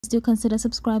do consider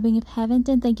subscribing if you haven't,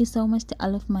 and thank you so much to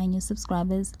all of my new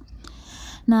subscribers.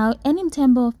 Now,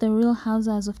 Mthembu of the Real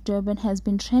Housewives of Durban has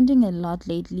been trending a lot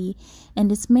lately,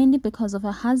 and it's mainly because of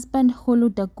her husband Hulu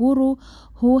Daguru,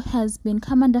 who has been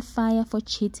come under fire for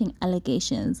cheating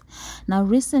allegations. Now,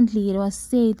 recently it was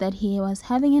said that he was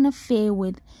having an affair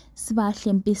with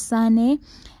Sibahle Mpisane.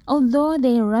 Although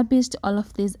they rubbished all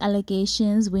of these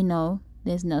allegations, we know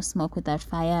there's no smoke without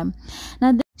fire.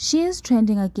 Now, she is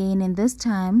trending again, and this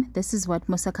time, this is what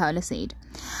Musa Kaula said.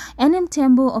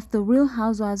 Mthembu of the Real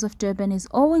Housewives of Durban is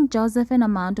owing Joseph an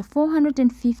amount of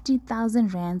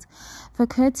 450,000 rands for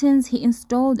curtains he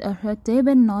installed at her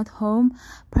Durban North home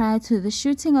prior to the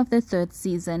shooting of the third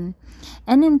season.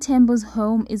 Mthembu's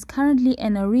home is currently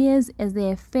in arrears as they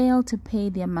have failed to pay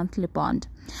their monthly bond.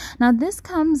 Now, this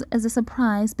comes as a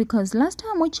surprise because last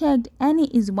time we checked, Annie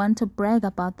is one to brag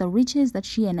about the riches that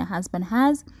she and her husband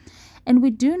has. And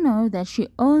we do know that she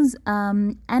owns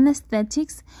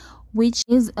Anesthetics, which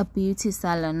is a beauty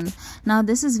salon. Now,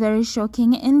 this is very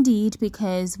shocking indeed,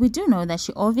 because we do know that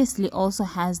she obviously also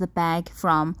has the bag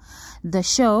from the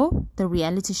show, the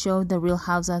reality show, The Real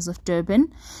Housewives of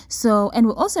Durban. So, and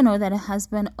we also know that her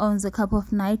husband owns a couple of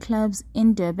nightclubs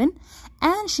in Durban,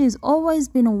 and she's always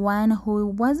been one who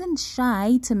wasn't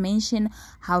shy to mention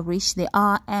how rich they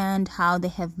are and how they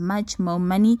have much more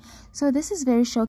money. So this is very shocking.